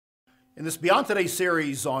In this Beyond Today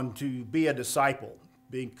series on to be a disciple,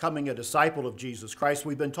 becoming a disciple of Jesus Christ,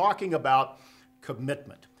 we've been talking about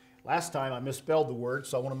commitment. Last time I misspelled the word,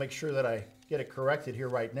 so I want to make sure that I get it corrected here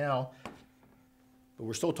right now. But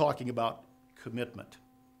we're still talking about commitment.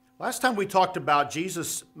 Last time we talked about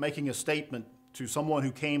Jesus making a statement to someone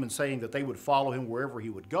who came and saying that they would follow him wherever he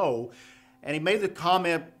would go. And he made the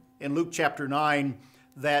comment in Luke chapter 9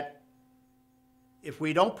 that if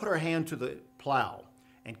we don't put our hand to the plow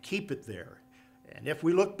and keep it there, and if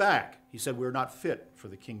we look back, he said, we're not fit for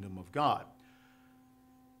the kingdom of God.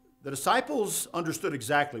 The disciples understood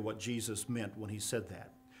exactly what Jesus meant when he said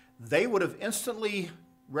that. They would have instantly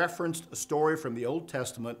referenced a story from the Old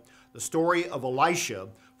Testament, the story of Elisha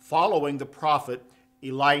following the prophet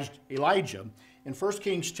Elijah in 1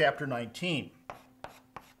 Kings chapter 19.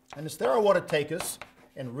 And it's there I want to take us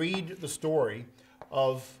and read the story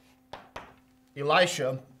of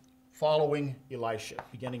Elisha following Elisha,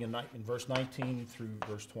 beginning in verse 19 through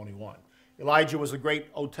verse 21. Elijah was a great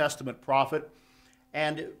Old Testament prophet,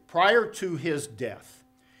 and prior to his death,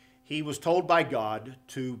 he was told by God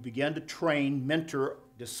to begin to train, mentor,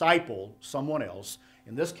 disciple someone else,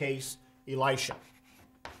 in this case, Elisha.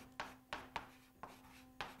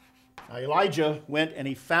 Now, Elijah went and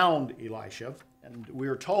he found Elisha, and we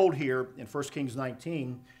are told here in 1 Kings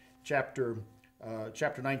 19, chapter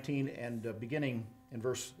 19, and beginning in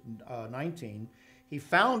verse 19, he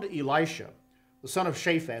found Elisha, the son of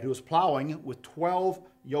Shaphat, who was plowing with 12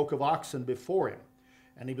 yoke of oxen before him,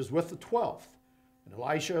 and he was with the 12th. And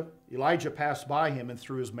Elijah passed by him and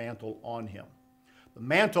threw his mantle on him. The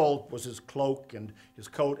mantle was his cloak and his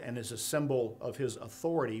coat and is a symbol of his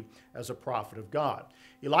authority as a prophet of God.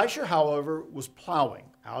 Elisha, however, was plowing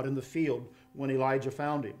out in the field when Elijah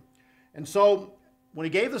found him. And so when he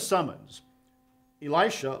gave the summons,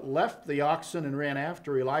 Elisha left the oxen and ran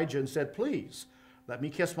after Elijah and said, "Please, let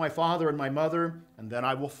me kiss my father and my mother, and then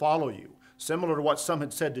I will follow you." Similar to what some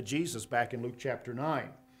had said to Jesus back in Luke chapter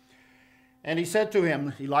 9. And he said to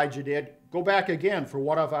him, Elijah did, "Go back again, for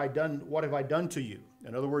what have I done to you?"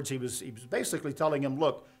 In other words, he was basically telling him,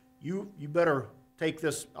 look, you better take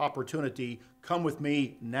this opportunity, come with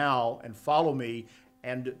me now and follow me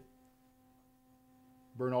and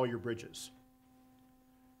burn all your bridges.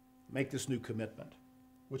 Make this new commitment,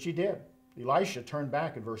 which he did. Elisha turned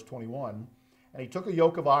back in verse 21, and he took a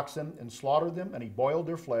yoke of oxen and slaughtered them, and he boiled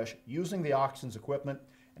their flesh using the oxen's equipment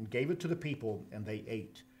and gave it to the people, and they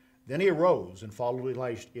ate. Then he arose and followed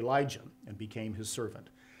Elijah and became his servant.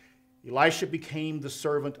 Elisha became the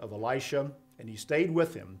servant of Elisha, and he stayed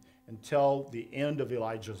with him until the end of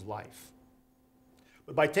Elijah's life.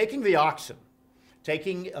 But by taking the oxen,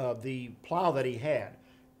 taking the plow that he had,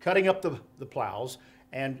 cutting up the plows,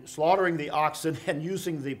 and slaughtering the oxen and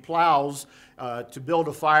using the plows to build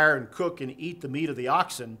a fire and cook and eat the meat of the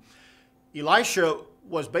oxen, Elisha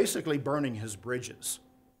was basically burning his bridges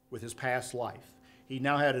with his past life. He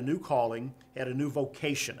now had a new calling, had a new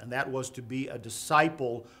vocation, and that was to be a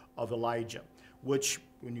disciple of Elijah, which,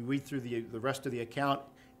 when you read through the rest of the account,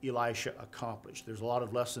 Elisha accomplished. There's a lot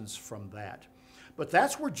of lessons from that. But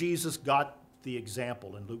that's where Jesus got the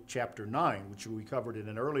example in Luke chapter 9, which we covered in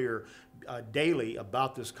an earlier daily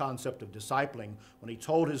about this concept of discipling, when he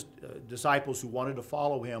told his disciples who wanted to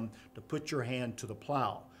follow him to put your hand to the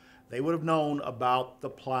plow. They would have known about the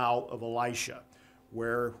plow of Elisha,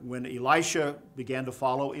 where when Elisha began to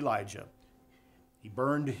follow Elijah, he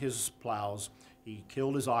burned his plows, he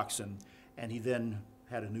killed his oxen, and he then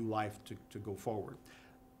had a new life to go forward.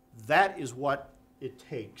 That is what it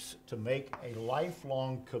takes to make a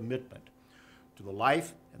lifelong commitment to the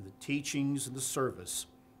life and the teachings and the service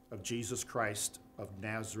of Jesus Christ of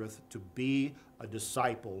Nazareth, to be a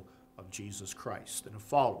disciple of Jesus Christ and a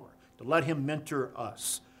follower, to let him mentor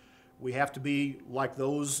us. We have to be like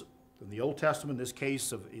those in the Old Testament, in this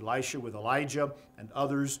case of Elisha with Elijah and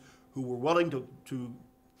others who were willing to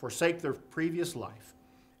forsake their previous life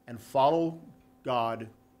and follow God,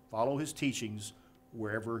 follow his teachings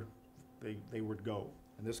wherever they would go,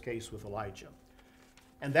 in this case with Elijah.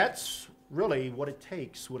 And that's really what it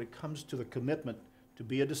takes when it comes to the commitment to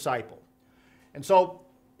be a disciple. And so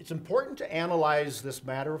it's important to analyze this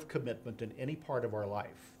matter of commitment in any part of our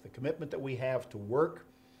life. The commitment that we have to work,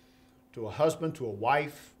 to a husband, to a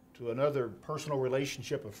wife, to another personal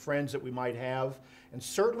relationship of friends that we might have, and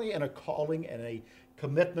certainly in a calling and a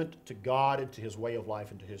commitment to God and to his way of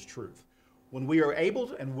life and to his truth. When we are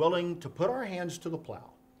able and willing to put our hands to the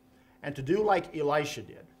plow and to do like Elisha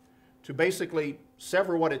did, to basically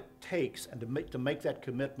sever what it takes and to make that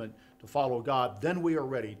commitment to follow God, then we are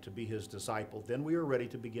ready to be his disciple. Then we are ready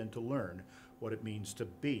to begin to learn what it means to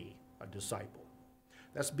be a disciple.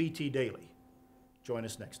 That's BT Daily. Join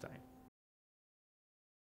us next time.